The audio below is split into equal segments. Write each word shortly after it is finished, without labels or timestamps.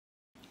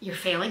you're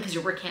failing because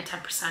you're working at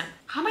 10%.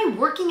 How am I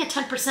working at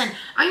 10%?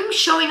 I'm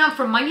showing up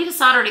from Monday to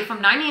Saturday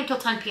from 9 a.m. till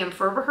 10 p.m.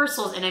 for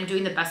rehearsals, and I'm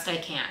doing the best I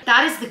can.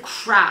 That is the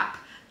crap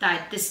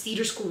that this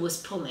theater school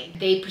was pulling.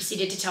 They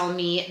proceeded to tell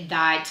me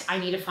that I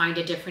need to find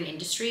a different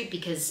industry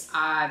because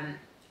I'm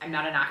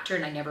not an actor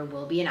and I never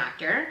will be an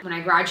actor. When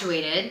I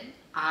graduated,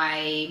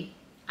 I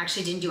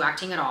actually didn't do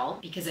acting at all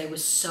because I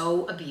was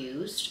so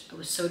abused, I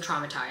was so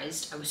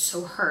traumatized, I was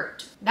so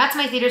hurt. That's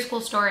my theater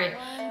school story.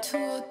 1,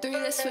 2, 3,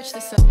 let's switch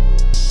this up.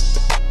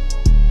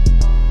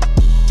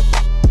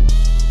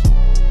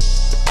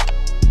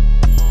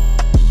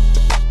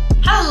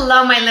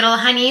 Hello, my little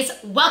honeys.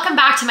 Welcome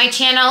back to my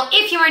channel.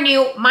 If you are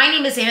new, my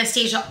name is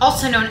Anastasia,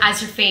 also known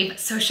as your fave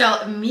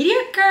social media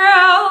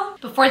girl.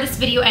 Before this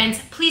video ends,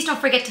 please don't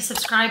forget to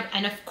subscribe.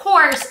 And of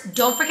course,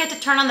 don't forget to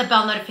turn on the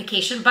bell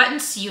notification button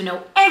so you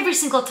know every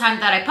single time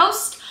that I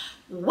post,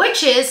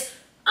 which is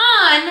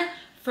on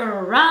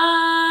Fridays.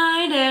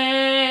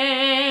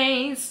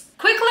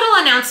 Quick little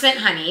announcement,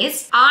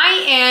 honeys.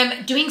 I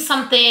am doing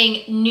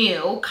something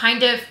new,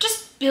 kind of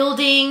just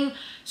building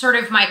sort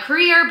of my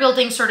career,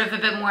 building sort of a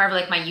bit more of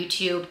like my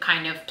YouTube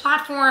kind of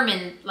platform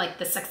and like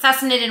the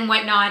success in it and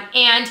whatnot.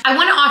 And I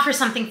want to offer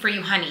something for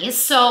you honeys.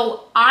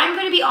 So I'm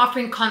going to be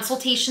offering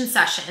consultation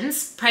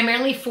sessions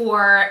primarily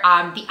for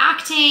the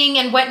acting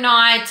and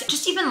whatnot.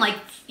 Just even like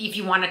if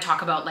you want to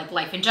talk about like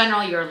life in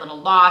general, you're a little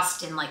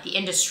lost in like the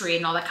industry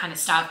and all that kind of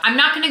stuff. I'm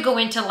not going to go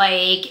into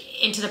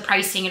the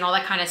pricing and all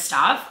that kind of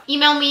stuff.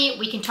 Email me,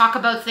 we can talk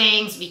about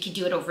things. We could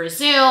do it over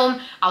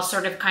Zoom. I'll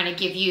sort of kind of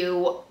give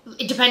you,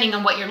 depending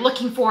on what you're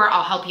looking for,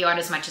 I'll help you out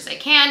as much as I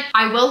can.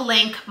 I will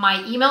link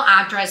my email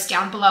address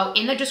down below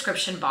in the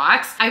description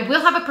box. I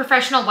will have a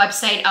professional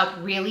website up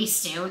really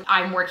soon.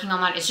 I'm working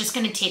on that. It's just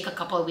going to take a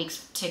couple of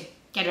weeks to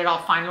get it all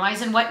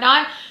finalized and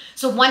whatnot.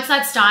 So once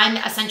that's done,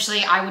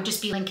 essentially I would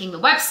just be linking the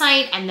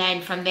website, and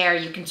then from there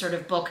you can sort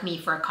of book me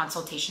for a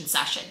consultation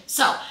session.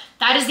 So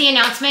that is the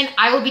announcement.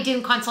 I will be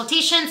doing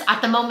consultations.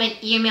 At the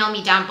moment, email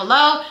me down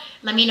below.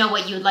 Let me know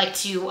what you'd like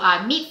to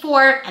meet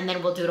for, and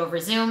then we'll do it over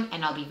Zoom,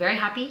 and I'll be very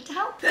happy to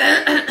help.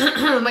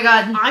 Oh my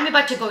God. I'm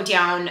about to go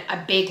down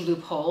a big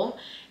loophole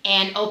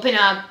and open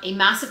up a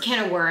massive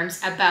can of worms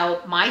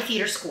about my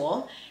theater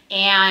school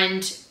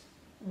and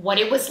what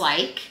it was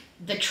like,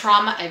 the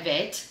trauma of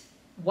it,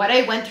 what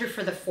I went through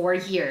for the 4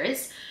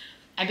 years.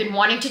 I've been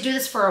wanting to do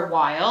this for a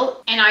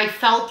while, and I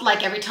felt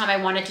like every time I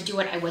wanted to do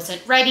it, I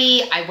wasn't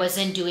ready. I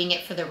wasn't doing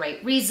it for the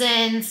right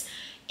reasons.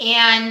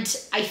 And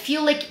I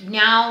feel like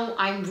now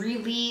I'm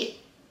really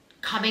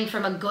coming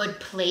from a good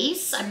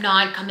place. I'm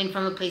not coming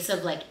from a place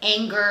of like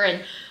anger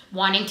and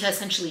wanting to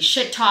essentially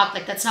shit talk.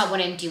 Like that's not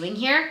what I'm doing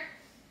here.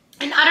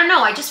 And I don't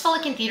know, I just felt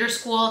like in theater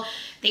school,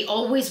 they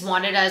always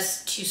wanted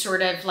us to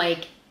sort of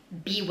like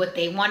be what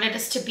they wanted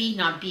us to be,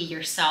 not be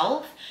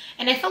yourself.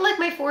 And I felt like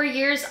my 4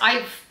 years,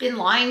 I've been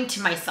lying to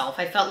myself.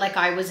 I felt like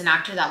I was an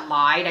actor that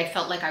lied. I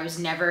felt like I was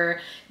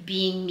never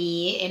being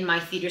me in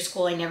my theater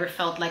school. I never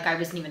felt like I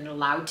wasn't even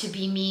allowed to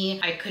be me.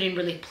 I couldn't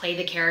really play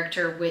the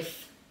character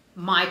with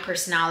my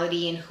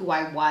personality and who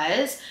I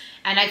was.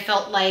 And I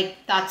felt like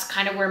that's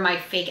kind of where my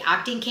fake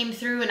acting came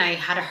through, and I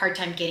had a hard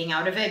time getting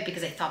out of it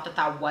because I thought that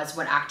that was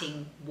what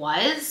acting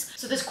was.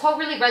 So this quote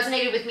really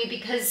resonated with me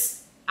because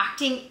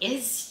acting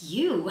is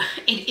you.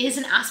 It is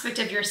an aspect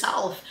of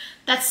yourself.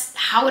 That's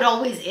how it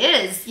always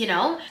is, you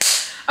know?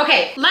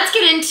 Okay, let's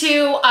get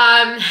into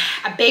a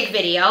big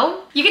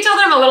video. You can tell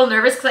that I'm a little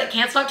nervous because I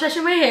can't stop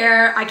touching my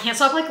hair. I can't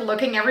stop like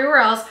looking everywhere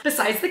else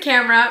besides the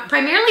camera.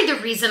 Primarily the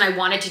reason I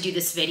wanted to do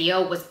this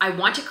video was I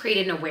want to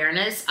create an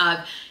awareness of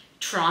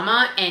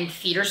trauma and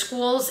theater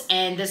schools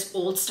and this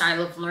old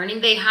style of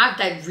learning they have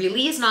that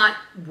really is not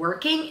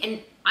working,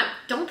 and I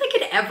don't think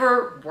it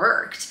ever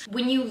worked.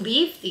 When you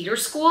leave theater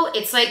school,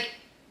 it's like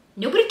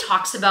nobody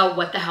talks about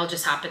what the hell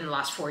just happened in the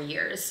last 4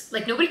 years.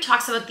 Like nobody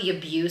talks about the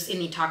abuse and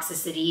the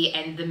toxicity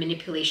and the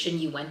manipulation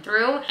you went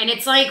through. And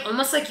it's like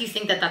almost like you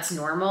think that that's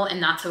normal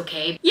and that's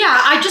okay. Yeah,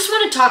 I just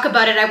want to talk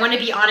about it. I want to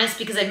be honest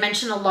because I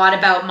mentioned a lot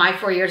about my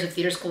 4 years of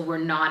theater school were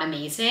not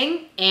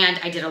amazing. And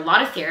I did a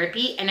lot of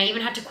therapy, and I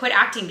even had to quit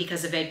acting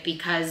because of it,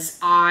 because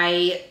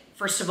I,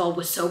 first of all,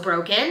 was so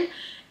broken.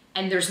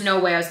 And there's no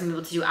way I was gonna be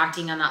able to do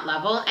acting on that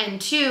level. And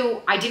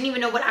two, I didn't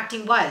even know what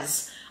acting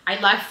was. I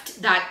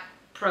left that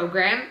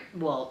program,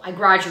 well, I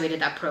graduated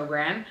that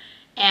program,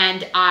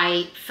 and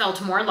I felt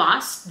more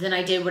lost than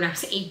I did when I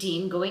was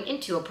 18 going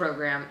into a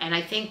program. And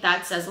I think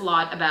that says a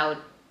lot about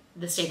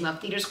the stigma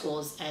of theater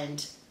schools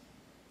and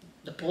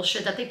the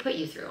bullshit that they put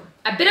you through.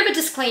 A bit of a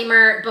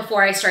disclaimer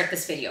before I start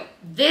this video.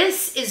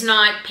 This is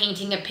not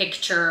painting a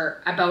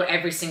picture about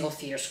every single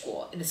theater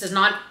school. This is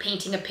not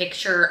painting a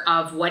picture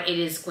of what it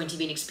is going to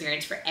be an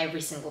experience for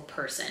every single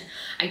person.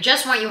 I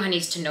just want you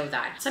honeys to know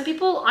that. Some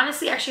people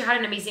honestly actually had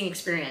an amazing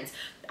experience.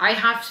 I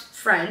have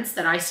friends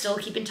that I still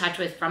keep in touch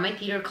with from my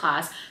theater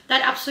class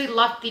that absolutely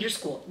loved theater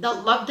school,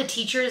 that loved the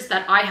teachers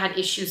that I had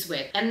issues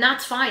with. And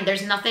that's fine.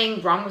 There's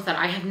nothing wrong with that.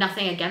 I have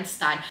nothing against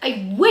that.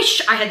 I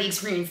wish I had the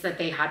experience that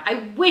they had.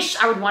 I wish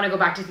I would want to go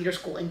back to theater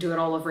school and do it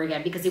all over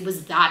again because it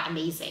was that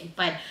amazing.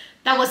 But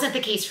that wasn't the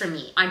case for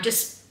me. I'm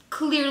just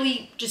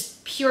clearly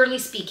just purely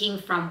speaking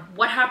from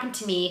what happened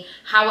to me,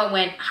 how it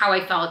went, how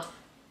I felt,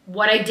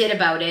 what I did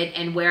about it,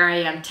 and where I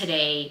am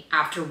today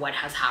after what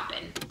has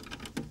happened.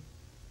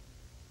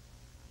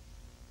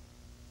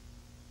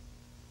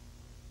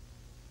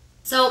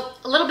 So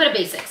a little bit of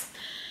basics.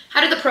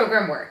 How did the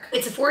program work?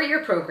 It's a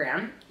 4-year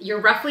program. You're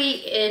roughly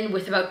in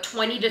with about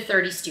 20 to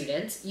 30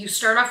 students. You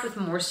start off with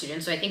more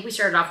students. So I think we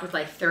started off with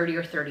like 30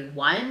 or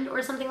 31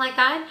 or something like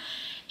that.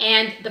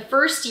 And the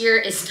first year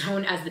is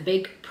known as the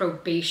big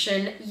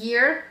probation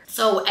year.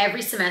 So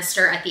every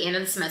semester, at the end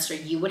of the semester,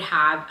 you would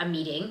have a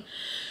meeting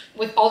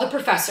with all the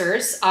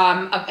professors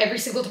of every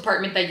single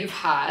department that you've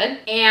had,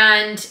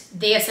 and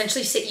they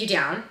essentially sit you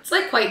down. It's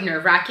like quite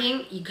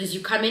nerve-wracking because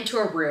you come into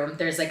a room,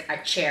 there's like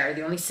a chair,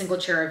 the only single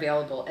chair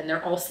available, and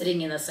they're all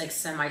sitting in this like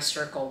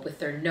semicircle with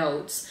their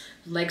notes,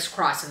 legs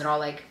crossed, and they're all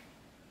like,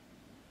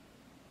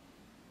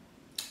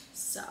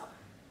 so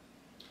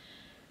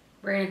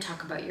we're gonna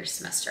talk about your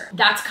semester.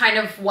 That's kind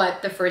of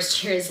what the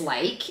first year is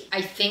like.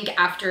 I think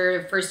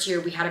after first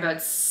year, we had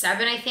about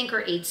 7, I think,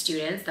 or 8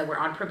 students that were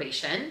on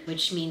probation,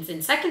 which means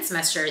in second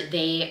semester,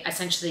 they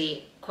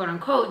essentially, quote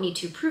unquote, need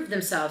to prove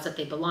themselves that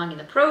they belong in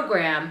the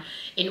program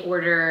in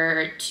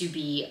order to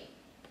be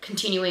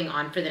continuing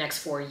on for the next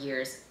 4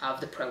 years of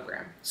the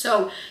program.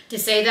 So to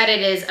say that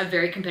it is a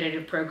very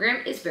competitive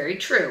program is very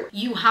true.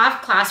 You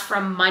have class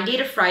from Monday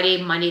to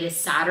Friday, Monday to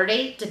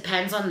Saturday,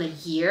 depends on the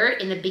year.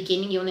 In the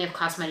beginning, you only have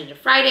class Monday to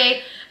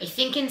Friday. I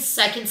think in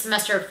second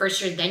semester or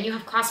first year, then you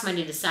have class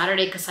Monday to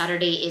Saturday because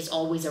Saturday is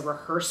always a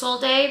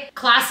rehearsal day.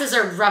 Classes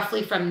are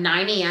roughly from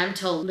 9 a.m.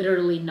 till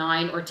literally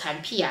 9 or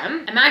 10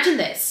 p.m. Imagine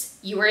this,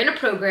 you were in a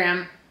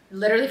program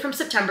literally from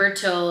September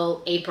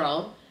till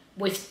April,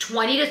 with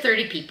 20 to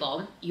 30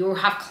 people. You'll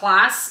have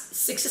class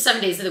 6 to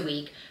 7 days of the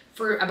week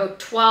for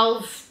about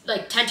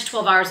 10 to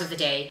 12 hours of the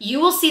day. You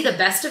will see the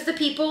best of the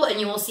people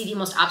and you will see the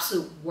most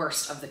absolute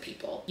worst of the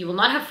people. You will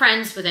not have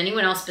friends with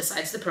anyone else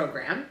besides the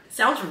program.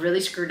 Sounds really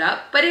screwed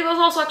up, but it was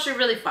also actually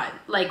really fun.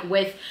 Like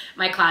with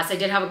my class, I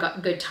did have a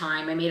good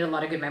time. I made a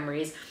lot of good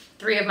memories.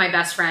 3 of my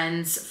best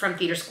friends from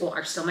theater school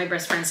are still my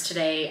best friends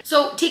today.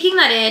 So taking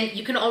that in,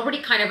 you can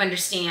already kind of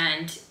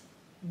understand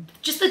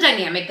just the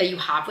dynamic that you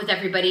have with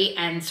everybody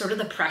and sort of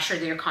the pressure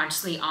that you're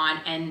constantly on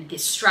and the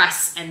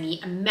stress and the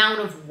amount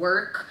of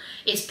work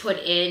is put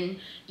in.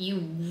 You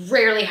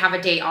rarely have a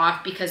day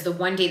off because the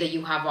one day that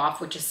you have off,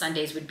 which is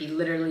Sundays, would be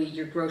literally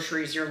your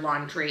groceries, your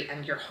laundry,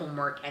 and your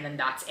homework, and then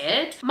that's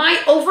it.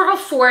 My overall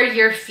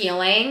 4-year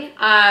feeling,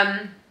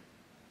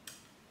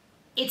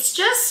 it's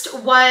just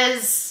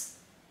was,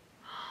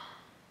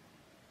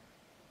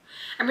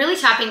 I'm really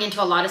tapping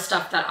into a lot of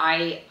stuff that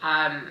I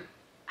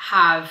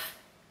have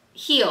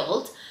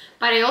healed,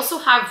 but I also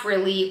have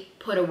really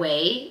put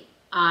away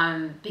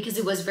because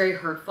it was very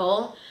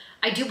hurtful.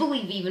 I do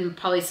believe even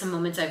probably some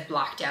moments I've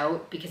blocked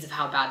out because of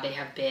how bad they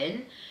have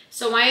been.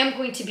 So I am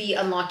going to be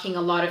unlocking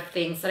a lot of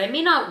things that I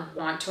may not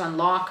want to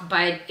unlock,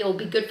 but it will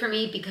be good for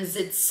me because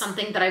it's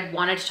something that I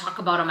wanted to talk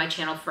about on my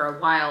channel for a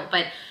while.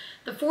 But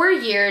the 4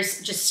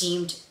 years just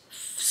seemed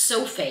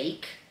so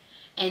fake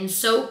and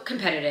so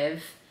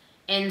competitive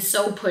and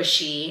so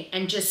pushy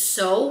and just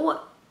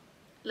so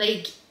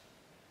like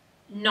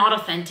not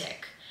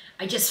authentic.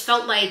 I just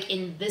felt like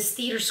in this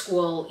theater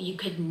school, you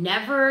could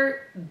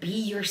never be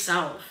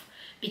yourself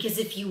because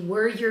if you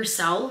were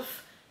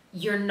yourself,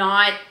 you're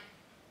not,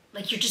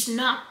 like, you're just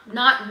not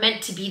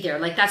meant to be there.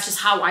 Like, that's just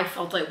how I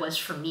felt it was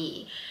for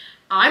me.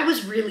 I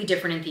was really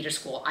different in theater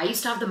school. I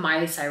used to have the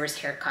Miley Cyrus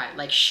haircut,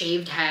 like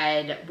shaved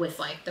head with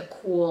like the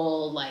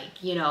cool,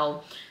 like, you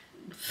know,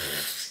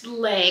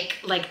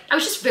 like I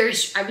was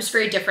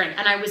very different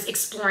and I was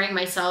exploring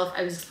myself.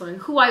 I was exploring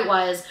who I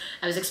was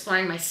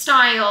exploring my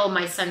style,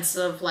 my sense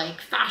of like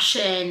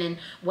fashion and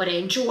what I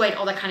enjoyed,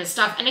 all that kind of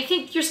stuff. And I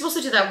think you're supposed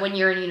to do that when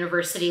you're in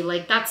university.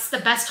 Like that's the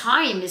best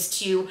time, is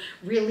to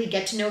really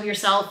get to know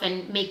yourself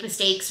and make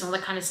mistakes and all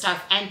that kind of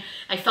stuff. And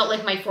I felt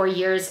like my 4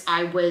 years,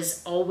 I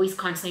was always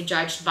constantly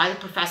judged by the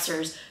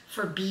professors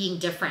for being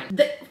different.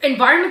 The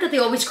environment that they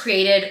always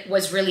created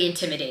was really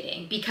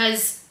intimidating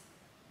because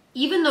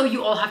even though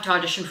you all have to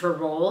audition for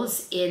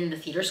roles in the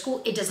theater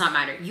school, it does not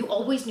matter. You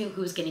always knew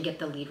who was going to get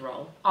the lead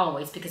role,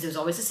 always, because it was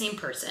always the same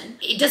person.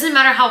 It doesn't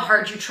matter how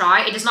hard you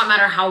try. It does not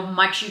matter how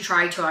much you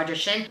try to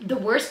audition. The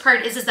worst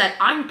part is that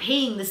I'm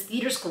paying this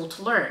theater school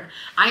to learn.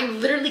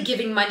 I'm literally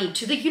giving money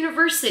to the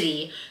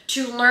university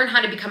to learn how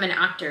to become an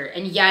actor.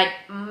 And yet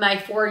my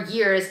 4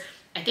 years,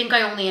 I think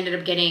I only ended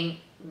up getting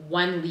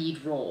 1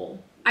 lead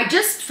role. I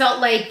just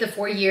felt like the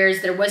 4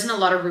 years, there wasn't a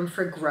lot of room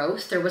for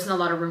growth. There wasn't a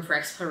lot of room for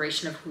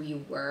exploration of who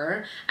you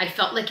were. I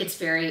felt like it's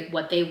very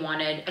what they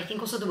wanted. I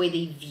think also the way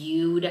they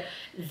viewed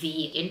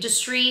the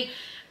industry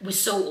was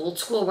so old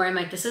school, where I'm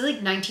like, this is like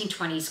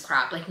 1920s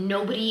crap. Like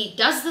nobody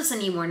does this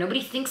anymore.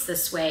 Nobody thinks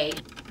this way.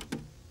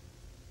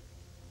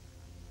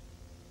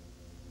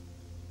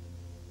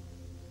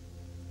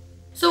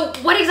 So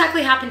what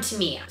exactly happened to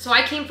me? So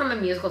I came from a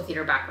musical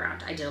theater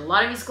background. I did a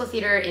lot of musical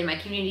theater in my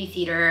community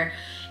theater,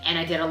 and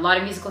I did a lot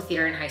of musical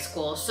theater in high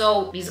school.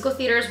 So musical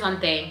theater is one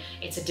thing.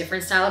 It's a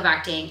different style of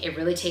acting. It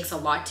really takes a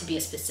lot to be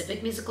a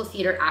specific musical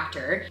theater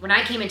actor. When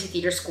I came into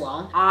theater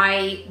school,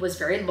 I was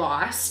very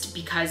lost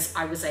because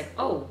I was like,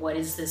 oh, what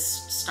is this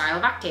style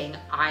of acting?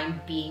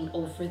 I'm being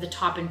over the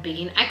top and big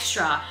and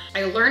extra.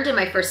 I learned in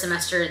my first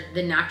semester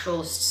the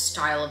natural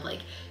style of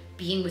like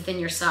being within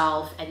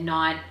yourself and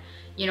not,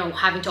 you know,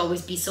 having to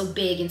always be so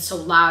big and so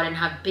loud and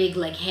have big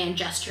like hand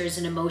gestures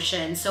and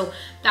emotion. So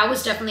that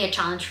was definitely a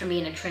challenge for me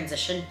in a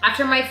transition.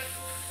 After my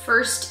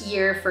first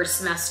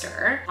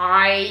semester,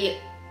 I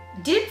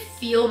didn't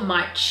feel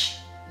much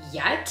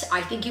yet.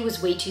 I think it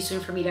was way too soon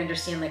for me to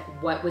understand like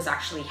what was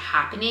actually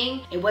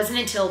happening. It wasn't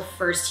until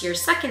first year,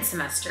 second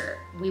semester,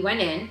 we went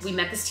in, we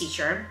met this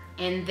teacher,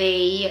 and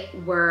they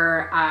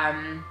were,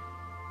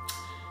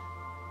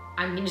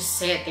 I'm going to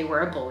say it, they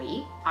were a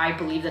bully. I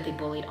believe that they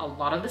bullied a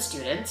lot of the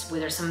students,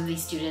 whether some of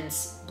these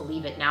students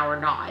believe it now or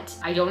not.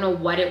 I don't know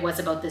what it was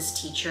about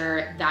this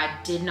teacher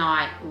that did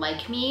not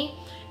like me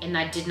and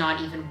that did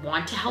not even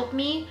want to help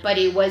me, but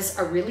it was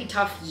a really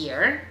tough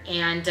year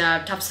and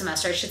tough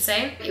semester, I should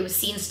say. It was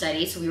scene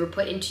study, so we were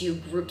put into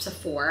groups of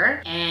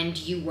 4 and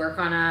you work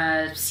on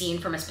a scene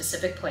from a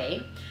specific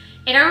play.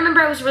 And I remember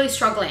I was really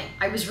struggling.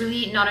 I was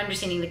really not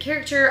understanding the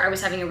character. I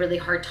was having a really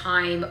hard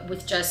time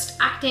with just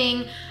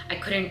acting. I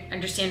couldn't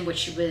understand what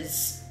she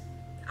was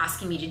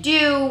asking me to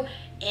do,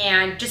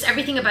 and just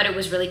everything about it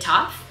was really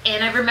tough.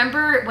 And I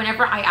remember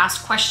whenever I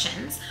asked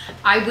questions,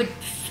 I would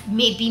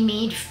be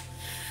made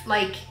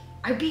like,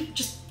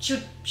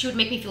 she would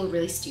make me feel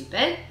really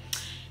stupid.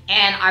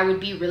 And I would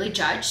be really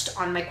judged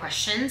on my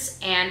questions.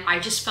 And I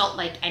just felt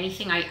like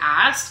anything I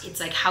asked,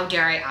 it's like, how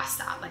dare I ask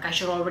that? Like I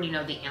should already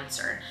know the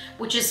answer,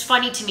 which is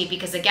funny to me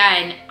because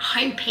again,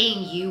 I'm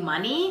paying you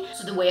money.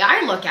 So the way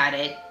I look at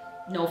it,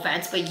 no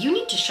offense, but you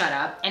need to shut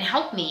up and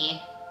help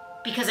me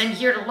because I'm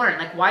here to learn.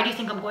 Like, why do you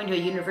think I'm going to a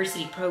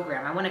university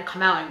program? I want to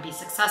come out and be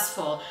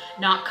successful,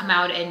 not come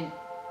out and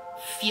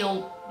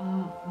feel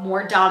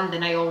more dumb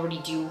than I already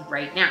do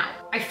right now.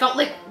 I felt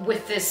like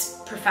with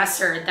this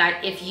professor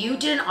that if you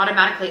didn't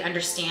automatically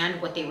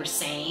understand what they were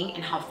saying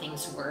and how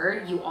things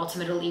were, you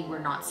ultimately were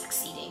not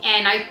succeeding.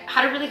 And I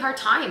had a really hard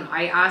time.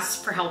 I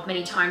asked for help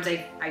many times.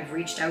 I've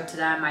reached out to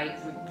them. I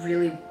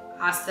really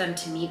asked them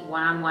to meet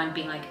one-on-one,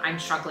 being like, I'm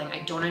struggling. I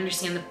don't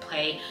understand the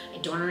play. I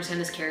don't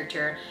understand this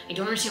character. I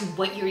don't understand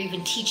what you're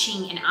even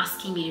teaching and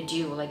asking me to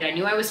do. Like, I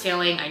knew I was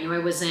failing. I knew I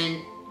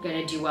wasn't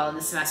gonna do well in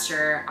the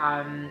semester.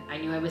 I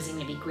knew I wasn't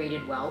gonna be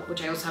graded well,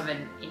 which I also have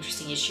an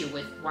interesting issue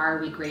with. Why are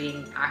we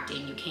grading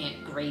acting? You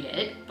can't grade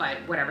it, but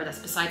whatever, that's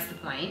besides the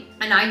point.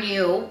 And I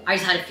knew, I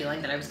just had a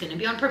feeling that I was gonna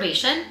be on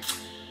probation,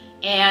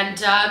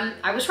 and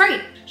I was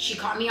right. She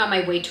caught me on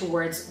my way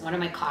towards one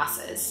of my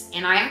classes,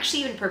 and I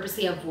actually even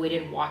purposely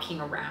avoided walking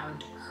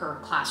around her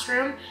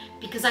classroom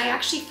because I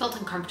actually felt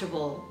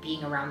uncomfortable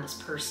being around this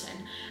person.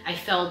 I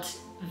felt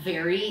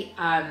very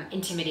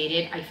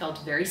intimidated. I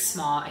felt very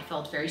small. I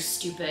felt very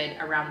stupid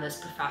around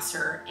this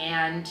professor,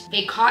 and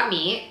they caught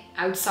me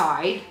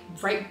outside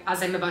right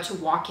as I'm about to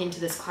walk into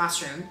this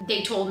classroom.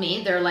 They told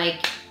me, they're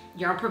like,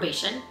 you're on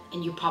probation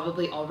and you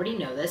probably already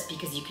know this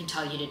because you can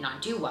tell you did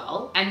not do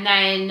well. And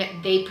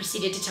then they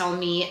proceeded to tell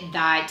me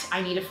that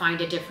I need to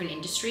find a different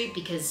industry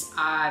because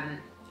I'm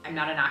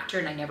not an actor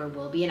and I never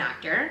will be an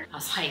actor. I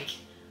was like,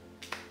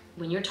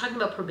 when you're talking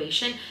about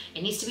probation,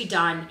 it needs to be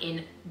done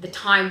in the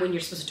time when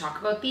you're supposed to talk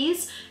about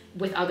these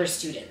with other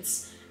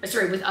students.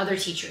 Sorry, with other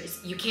teachers.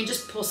 You can't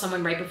just pull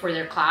someone right before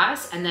their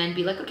class and then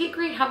be like, okay,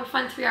 great, have a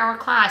fun 3-hour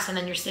class. And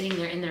then you're sitting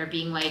there in there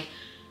being like,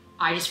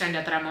 I just found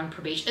out that I'm on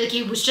probation. Like,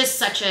 it was just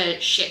such a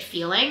shit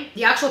feeling.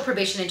 The actual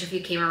probation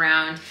interview came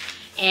around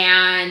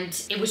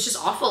and it was just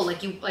awful.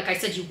 Like I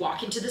said, you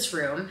walk into this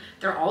room,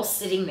 they're all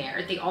sitting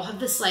there. They all have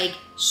this like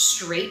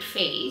straight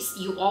face.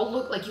 You all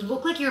look like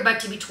you're about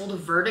to be told a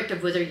verdict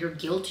of whether you're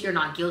guilty or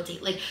not guilty.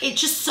 Like, it's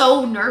just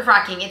so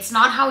nerve-wracking. It's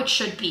not how it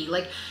should be.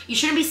 Like, you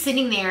shouldn't be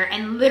sitting there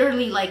and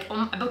literally like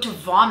about to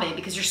vomit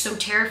because you're so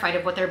terrified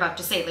of what they're about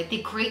to say. Like, they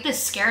create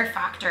this scare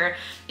factor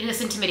and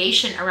this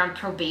intimidation around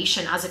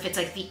probation as if it's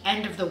like the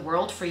end of the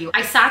world for you.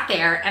 I sat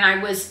there and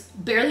I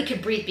barely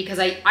could breathe because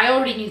I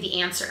already knew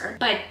the answer.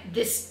 But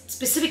this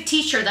specific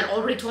teacher that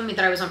already told me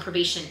that I was on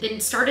probation then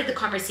started the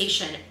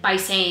conversation by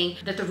saying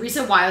that the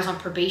reason why I was on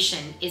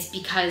probation is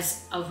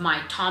because of my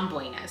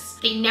tomboyness.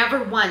 They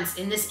never once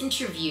in this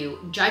interview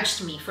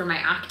judged me for my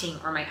acting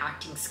or my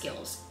acting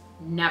skills.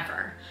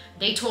 Never.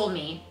 They told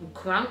me,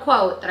 quote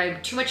unquote, that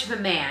I'm too much of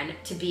a man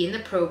to be in the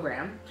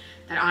program,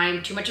 that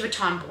I'm too much of a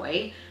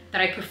tomboy,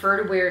 that I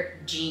prefer to wear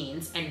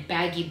jeans and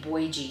baggy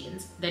boy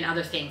jeans than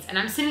other things. And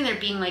I'm sitting there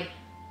being like,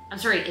 I'm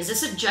sorry, is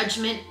this a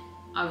judgment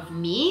of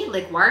me?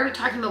 Like, why are we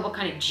talking about what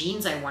kind of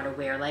jeans I want to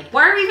wear? Like,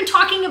 why are we even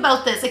talking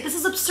about this? Like, this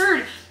is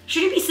absurd.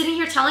 Shouldn't you be sitting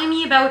here telling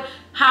me about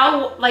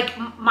how like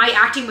my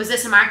acting was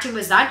this and my acting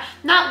was that?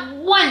 Not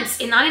once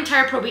in that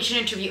entire probation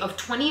interview of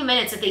 20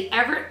 minutes did they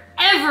ever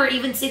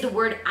even say the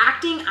word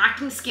acting,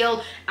 acting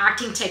skill,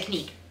 acting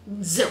technique.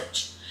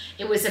 Zilch.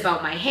 It was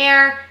about my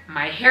hair,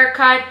 my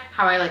haircut,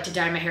 how I like to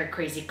dye my hair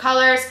crazy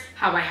colors,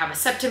 how I have a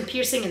septum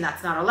piercing and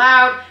that's not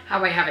allowed,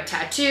 how I have a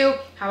tattoo,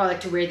 how I like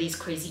to wear these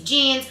crazy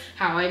jeans,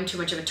 how I'm too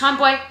much of a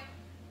tomboy.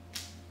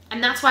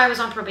 And that's why I was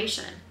on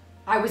probation.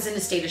 I was in a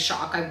state of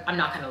shock. I'm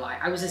not gonna lie.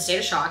 I was in a state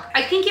of shock.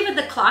 I think even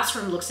the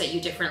classroom looks at you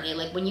differently.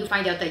 Like when you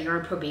find out that you're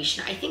on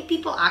probation, I think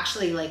people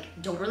actually like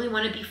don't really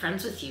want to be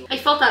friends with you. I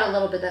felt that a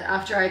little bit, that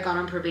after I got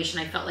on probation,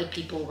 I felt like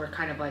people were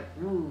kind of like,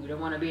 ooh,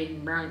 don't want to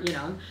be around, you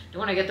know, don't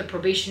want to get the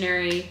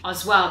probationary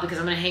as well because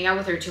I'm gonna hang out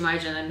with her too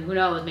much and then who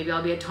knows, maybe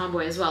I'll be a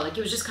tomboy as well. Like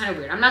it was just kind of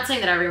weird. I'm not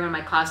saying that everyone in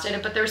my class did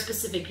it, but there were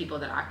specific people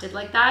that acted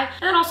like that.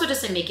 And it also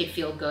doesn't make it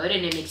feel good,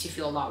 and it makes you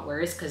feel a lot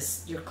worse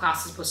because your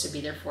class is supposed to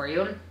be there for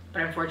you.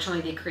 But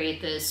unfortunately, they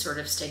create this sort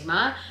of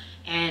stigma,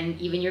 and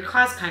even your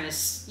class kind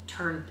of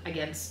turned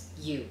against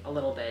you a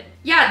little bit.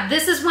 Yeah,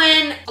 this is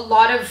when a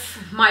lot of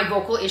my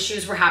vocal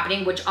issues were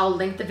happening, which I'll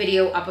link the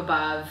video up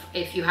above.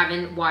 If you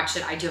haven't watched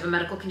it, I do have a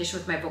medical condition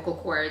with my vocal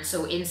cords.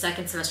 So in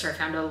second semester, I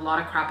found out a lot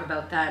of crap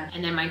about them.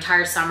 And then my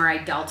entire summer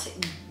I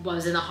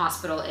was in the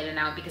hospital in and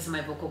out because of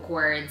my vocal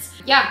cords.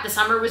 Yeah, the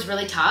summer was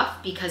really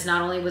tough because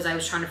not only was I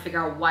trying to figure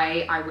out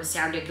why I was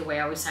sounding the way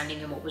I was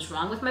sounding and what was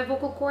wrong with my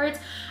vocal cords,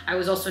 I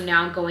was also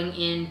now going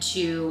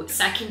into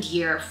second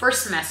year,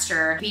 first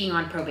semester, being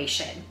on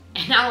probation.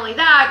 And not only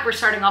that, we're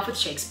starting off with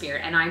Shakespeare,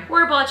 and I'm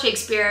horrible at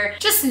Shakespeare,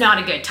 just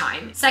not a good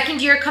time.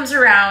 Second year comes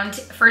around,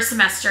 first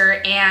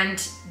semester, and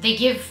they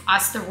give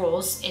us the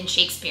roles in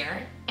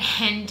Shakespeare.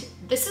 And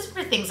this is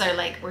where things are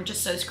like, we're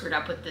just so screwed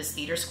up with this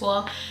theater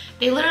school.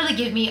 They literally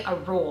give me a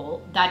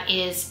role that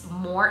is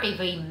more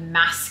of a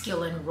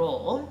masculine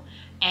role,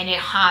 and it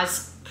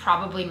has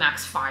probably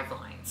max 5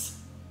 lines.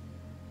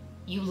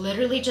 You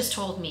literally just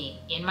told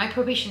me in my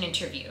probation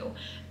interview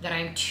that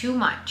I'm too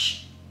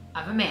much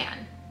of a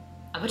man,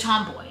 of a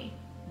tomboy,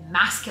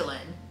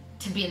 masculine,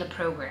 to be in the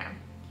program.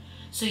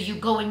 So you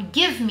go and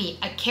give me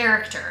a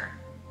character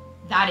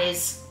that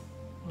is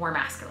more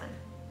masculine.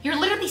 You're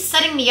literally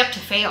setting me up to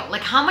fail.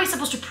 Like, how am I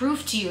supposed to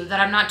prove to you that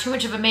I'm not too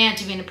much of a man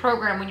to be in a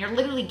program when you're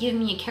literally giving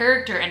me a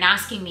character and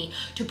asking me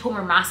to put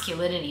more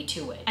masculinity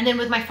to it? And then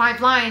with my 5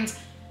 lines,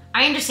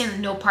 I understand that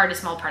no part is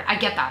small part. I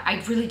get that,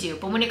 I really do.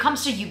 But when it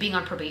comes to you being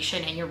on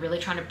probation and you're really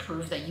trying to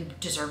prove that you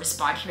deserve a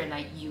spot here and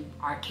that you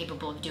are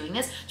capable of doing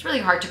this, it's really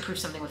hard to prove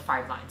something with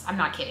 5 lines. I'm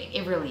not kidding,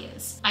 it really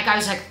is. Like I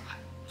was like,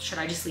 should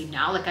I just leave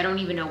now? Like I don't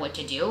even know what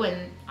to do,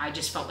 and I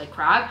just felt like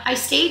crap. I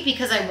stayed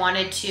because I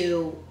wanted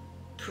to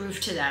prove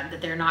to them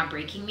that they're not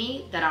breaking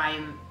me, that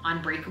I'm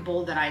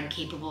unbreakable, that I'm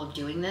capable of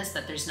doing this,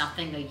 that there's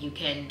nothing that you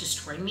can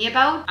destroy me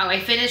about. Oh, I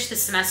finished the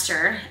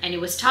semester and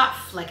it was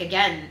tough. Like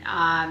again,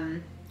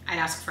 I'd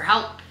ask for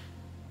help,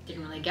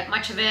 didn't really get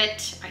much of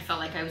it. I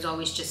felt like I was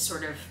always just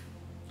sort of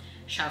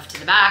shoved to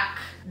the back.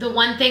 The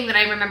one thing that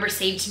I remember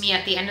saved me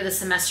at the end of the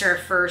semester,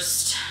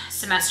 first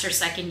semester,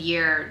 second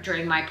year,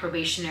 during my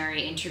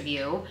probationary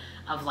interview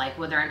of like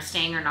whether I'm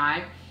staying or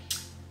not,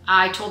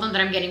 I told them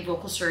that I'm getting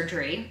vocal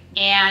surgery,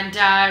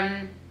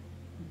 and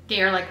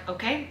they're like,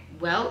 okay,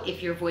 well,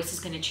 if your voice is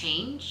gonna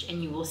change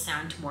and you will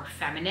sound more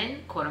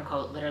feminine, quote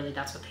unquote, literally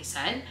that's what they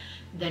said,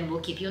 then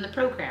we'll keep you in the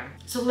program.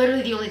 So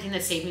literally the only thing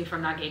that saved me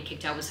from not getting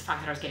kicked out was the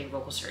fact that I was getting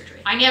vocal surgery.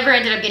 I never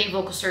ended up getting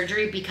vocal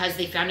surgery because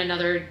they found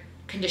another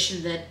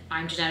condition that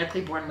I'm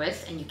genetically born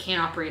with and you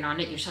can't operate on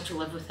it, you just have to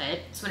live with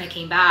it. So when I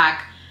came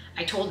back,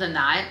 I told them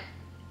that,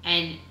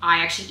 and I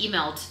actually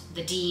emailed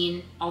the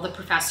dean, all the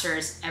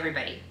professors,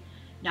 everybody.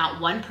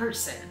 Not one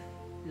person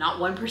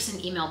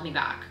emailed me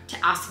back to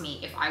ask me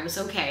if I was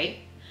okay,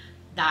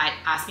 that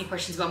asked me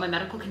questions about my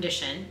medical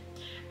condition,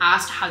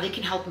 asked how they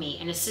can help me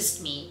and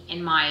assist me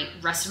in my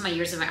rest of my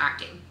years of my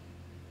acting.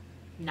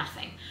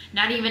 Nothing.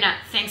 Not even a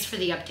thanks for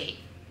the update.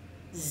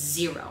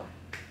 0.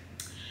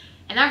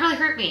 And that really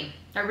hurt me.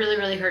 That really,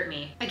 really hurt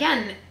me.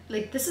 Again,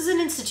 like this is an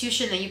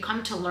institution that you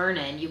come to learn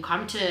in, you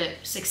come to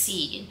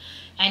succeed,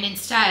 and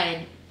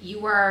instead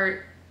you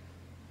are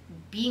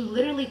being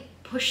literally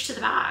pushed to the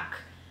back.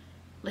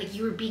 Like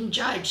you were being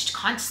judged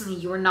constantly.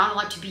 You were not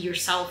allowed to be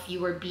yourself. You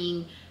were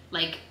being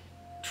like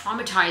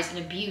traumatized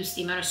and abused.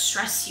 The amount of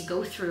stress you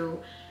go through,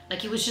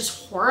 like it was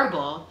just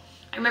horrible.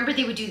 I remember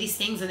they would do these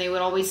things and they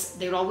would always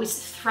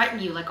threaten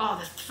you. Like, oh,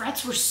 the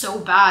threats were so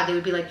bad. They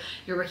would be like,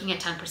 you're working at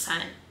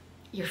 10%.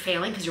 You're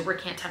failing because you're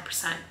working at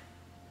 10%.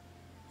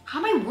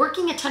 How am I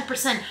working at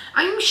 10%?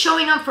 I am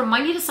showing up from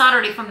Monday to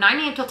Saturday from 9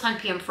 a.m. till 10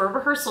 p.m. for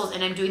rehearsals,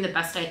 and I'm doing the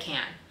best I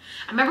can.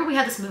 I remember we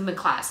had this movement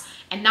class,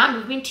 and that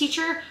movement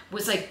teacher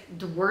was like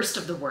the worst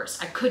of the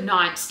worst. I could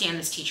not stand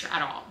this teacher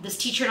at all. This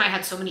teacher and I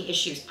had so many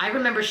issues. I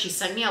remember she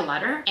sent me a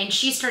letter and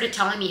she started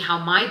telling me how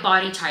my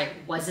body type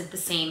wasn't the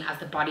same as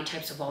the body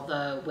types of all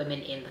the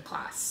women in the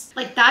class.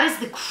 Like that is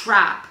the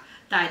crap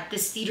that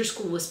this theater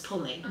school was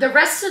pulling. The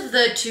rest of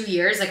the 2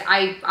 years, like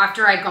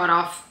after I got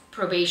off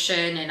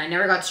probation and I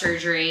never got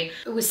surgery,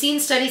 it was scene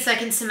study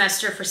second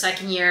semester for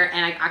second year,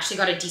 and I actually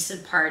got a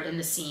decent part in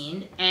the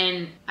scene,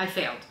 and I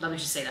failed. Let me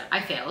just say that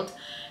I failed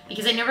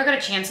because I never got a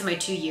chance in my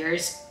 2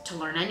 years to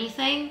learn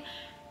anything.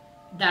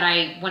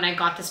 when I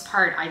got this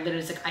part, I literally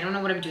was like, I don't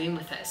know what I'm doing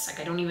with this. Like,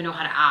 I don't even know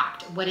how to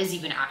act. What is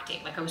even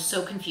acting? Like, I was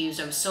so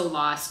confused. I was so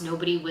lost.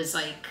 Nobody was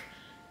like,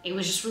 it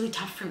was just really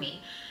tough for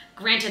me.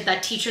 Granted,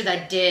 that teacher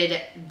that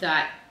did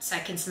that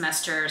second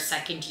semester,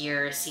 second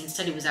year scene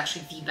study was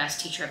actually the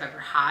best teacher I've ever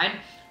had.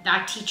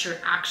 That teacher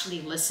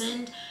actually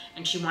listened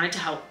and she wanted to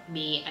help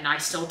me, and I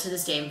still to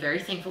this day am very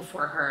thankful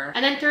for her.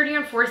 And then third year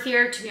and fourth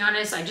year, to be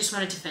honest, I just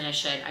wanted to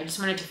finish it. I just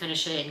wanted to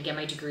finish it and get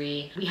my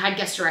degree. We had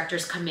guest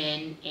directors come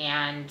in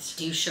and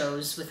do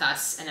shows with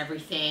us and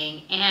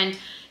everything, and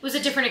it was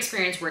a different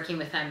experience working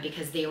with them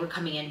because they were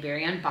coming in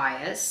very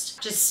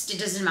unbiased. Just, it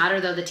doesn't matter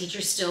though, the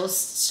teachers still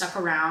stuck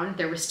around.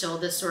 There was still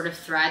this sort of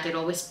thread. They'd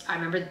always, I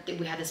remember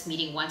we had this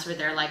meeting once where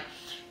they're like,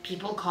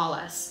 people call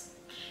us.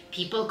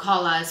 People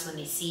call us when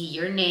they see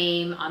your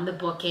name on the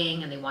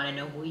booking and they want to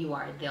know who you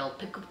are. They'll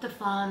pick up the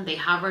phone, they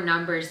have our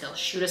numbers, they'll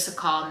shoot us a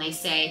call and they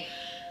say,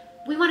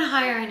 we want to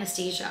hire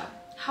Anastasia.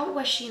 How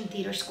was she in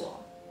theater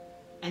school?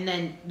 And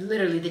then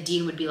literally the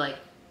dean would be like,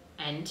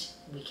 and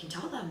we can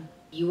tell them,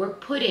 you are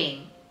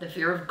putting the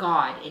fear of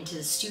God into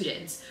the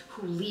students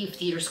who leave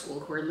theater school,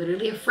 who are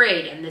literally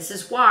afraid. And this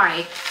is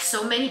why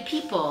so many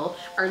people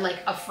are like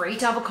afraid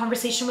to have a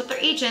conversation with their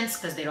agents,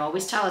 because they'd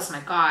always tell us, my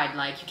God,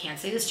 like you can't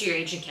say this to your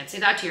agent, can't say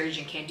that to your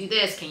agent, can't do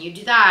this, can you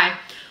do that?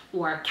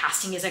 Or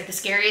casting is like the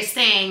scariest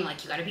thing.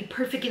 Like you gotta be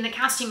perfect in the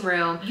casting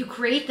room. You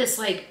create this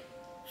like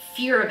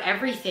fear of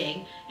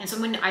everything. And so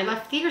when I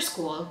left theater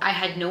school, I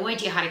had no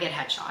idea how to get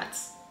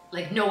headshots.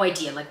 Like no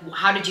idea, like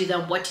how to do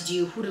them, what to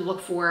do, who to look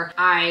for.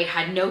 I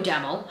had no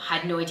demo,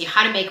 had no idea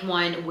how to make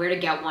one, where to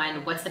get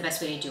one, what's the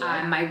best way to do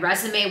it. My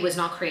resume was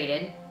not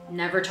created,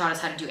 never taught us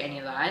how to do any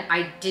of that.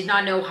 I did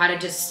not know how to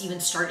just even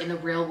start in the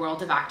real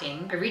world of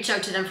acting. I reached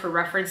out to them for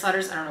reference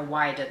letters. I don't know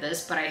why I did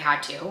this, but I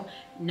had to.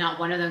 Not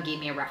one of them gave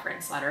me a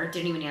reference letter,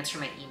 didn't even answer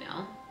my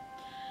email.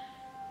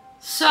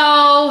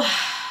 So,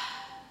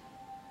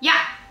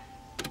 yeah.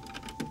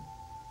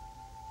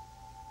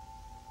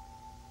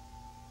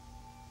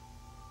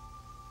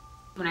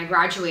 When I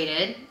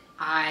graduated,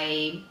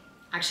 I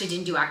actually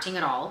didn't do acting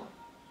at all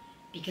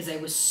because I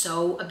was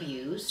so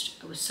abused,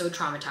 I was so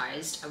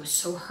traumatized, I was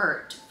so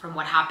hurt from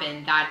what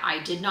happened that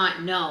I did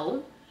not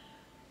know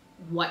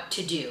what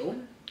to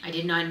do. I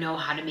did not know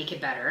how to make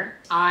it better.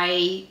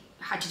 I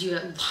had to do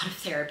a lot of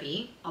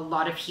therapy, a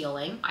lot of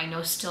healing. I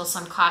know still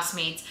some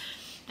classmates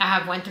that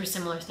have went through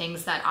similar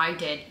things that I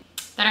did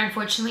that are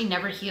unfortunately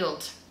never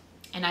healed.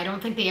 And I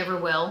don't think they ever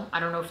will. I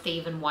don't know if they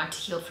even want to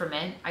heal from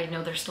it. I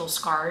know they're still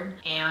scarred.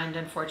 And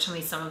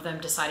unfortunately, some of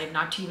them decided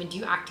not to even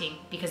do acting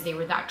because they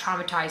were that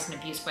traumatized and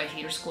abused by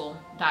theater school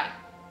that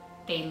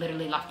they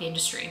literally left the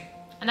industry.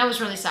 And that was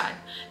really sad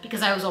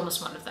because I was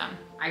almost one of them.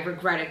 I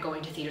regretted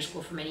going to theater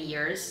school for many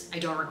years. I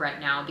don't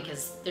regret now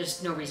because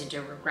there's no reason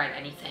to regret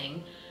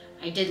anything.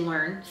 I did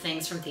learn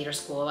things from theater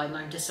school. I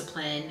learned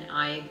discipline.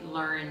 I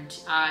learned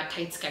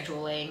tight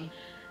scheduling.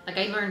 Like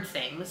I learned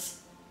things.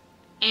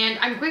 And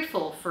I'm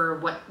grateful for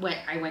what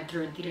I went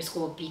through in theater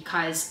school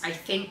because I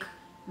think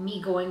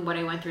me going what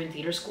I went through in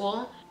theater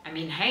school, I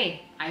mean,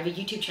 hey, I have a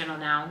YouTube channel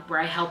now where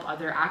I help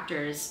other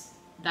actors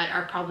that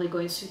are probably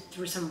going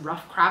through some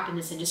rough crap in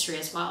this industry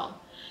as well.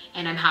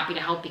 And I'm happy to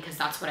help because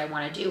that's what I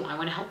want to do. I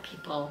want to help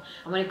people.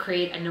 I want to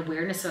create an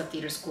awareness about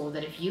theater school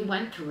that if you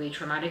went through a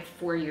traumatic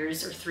 4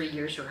 years or 3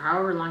 years or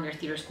however long your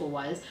theater school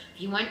was,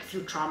 if you went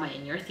through trauma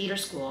in your theater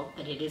school,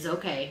 that it is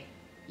okay.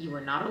 You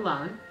are not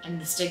alone,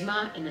 and the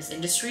stigma in this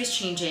industry is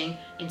changing,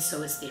 and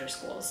so is theater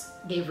schools.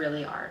 They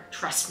really are.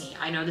 Trust me.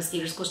 I know this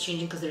theater school is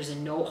changing because there's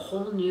a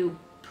whole new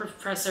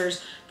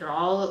professors. They're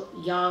all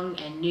young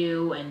and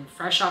new and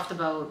fresh off the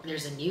boat.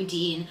 There's a new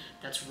dean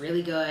that's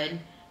really good,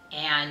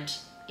 and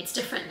it's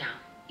different now.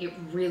 It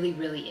really,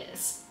 really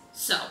is.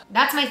 So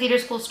that's my theater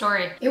school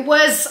story. It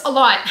was a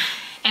lot.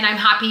 And I'm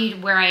happy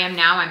where I am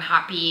now. I'm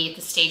happy at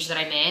the stage that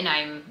I'm in.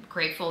 I'm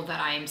grateful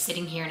that I'm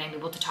sitting here and I'm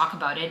able to talk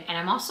about it. And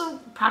I'm also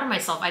proud of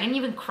myself. I didn't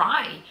even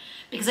cry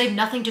because I have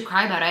nothing to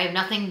cry about. I have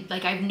nothing,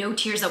 like I have no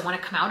tears that want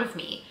to come out of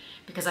me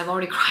because I've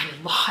already cried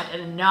a lot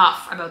and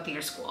enough about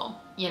theater school,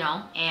 you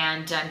know?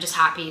 And I'm just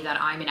happy that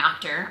I'm an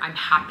actor. I'm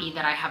happy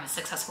that I have a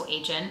successful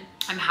agent.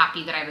 I'm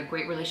happy that I have a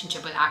great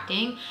relationship with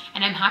acting.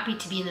 And I'm happy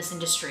to be in this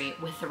industry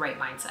with the right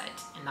mindset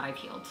and that I've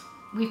healed.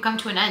 We've come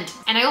to an end.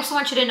 And I also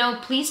want you to know,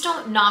 please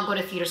don't not go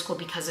to theater school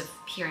because of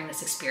hearing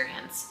this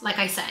experience. Like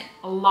I said,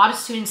 a lot of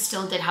students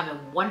still did have a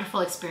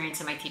wonderful experience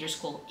in my theater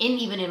school,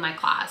 even in my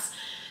class.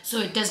 So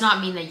it does not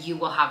mean that you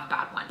will have a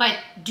bad one. But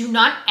do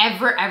not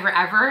ever, ever,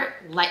 ever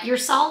let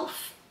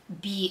yourself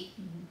be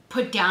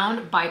put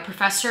down by a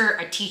professor,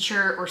 a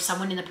teacher, or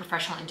someone in the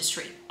professional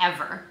industry,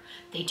 ever.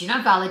 They do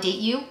not validate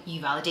you, you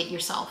validate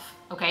yourself.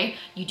 Okay?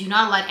 You do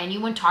not let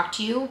anyone talk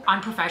to you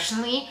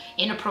unprofessionally,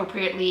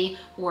 inappropriately,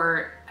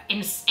 or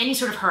in any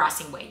sort of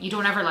harassing way. You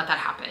don't ever let that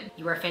happen.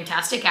 You are a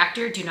fantastic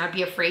actor. Do not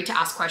be afraid to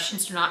ask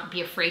questions. Do not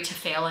be afraid to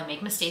fail and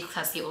make mistakes.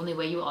 That's the only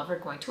way you're ever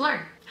going to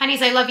learn.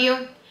 Honeys, I love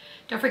you.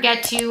 Don't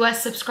forget to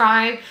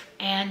subscribe.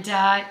 And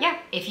yeah,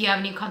 if you have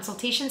any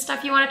consultation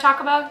stuff you want to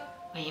talk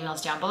about, my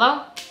email's down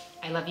below.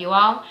 I love you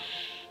all.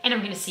 and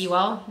I'm gonna see you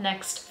all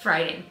next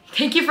Friday.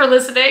 Thank you for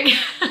listening.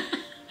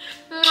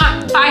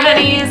 Bye,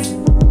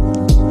 honeys.